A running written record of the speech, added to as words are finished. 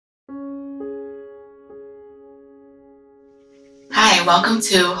Hi, welcome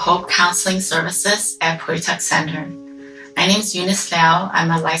to Hope Counseling Services at Pui Tak Center. My name is Eunice Liao.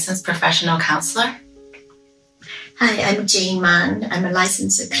 I'm a licensed professional counselor. Hi, I'm Jane Man. I'm a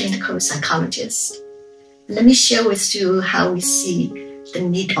licensed clinical psychologist. Let me share with you how we see the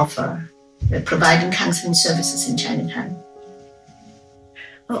need of providing counseling services in Chinatown.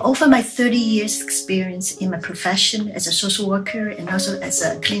 Well, over my 30 years experience in my profession as a social worker and also as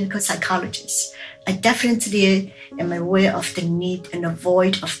a clinical psychologist, I definitely am aware of the need and the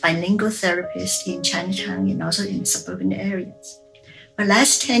void of bilingual therapists in Chinatown and also in suburban areas. For the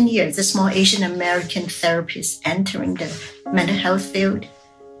last 10 years, the small Asian American therapists entering the mental health field,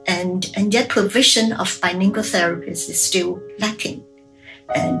 and yet provision of bilingual therapists is still lacking.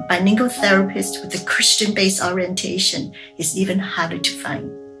 And bilingual therapists with a Christian-based orientation is even harder to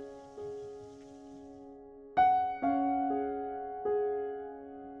find.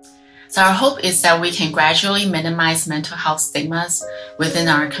 So our hope is that we can gradually minimize mental health stigmas within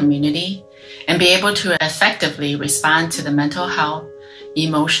our community and be able to effectively respond to the mental health,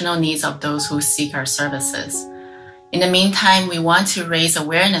 emotional needs of those who seek our services. In the meantime, we want to raise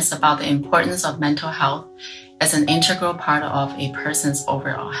awareness about the importance of mental health as an integral part of a person's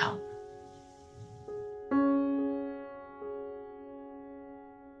overall health.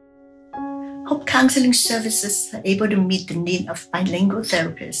 Hope Counseling Services are able to meet the need of bilingual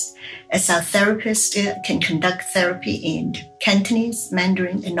therapists, as our therapists can conduct therapy in Cantonese,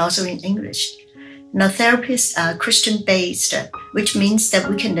 Mandarin, and also in English. And our therapists are Christian-based, which means that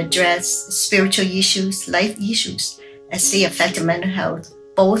we can address spiritual issues, life issues, as they affect mental health,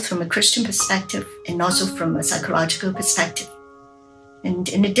 both from a Christian perspective and also from a psychological perspective. And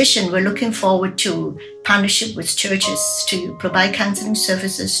in addition, we're looking forward to partnership with churches to provide counseling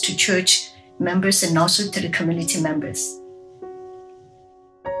services to church members and also to the community members.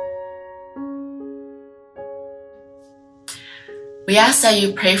 We ask that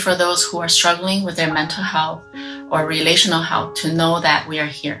you pray for those who are struggling with their mental health or relational health to know that we are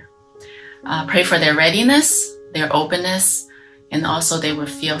here. Pray for their readiness, their openness, and also they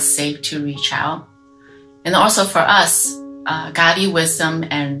would feel safe to reach out. And also for us, godly wisdom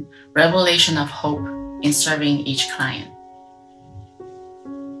and revelation of hope in serving each client.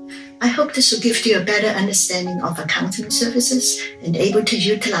 I hope this will give you a better understanding of our counseling services and able to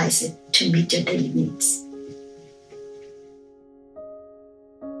utilize it to meet your daily needs.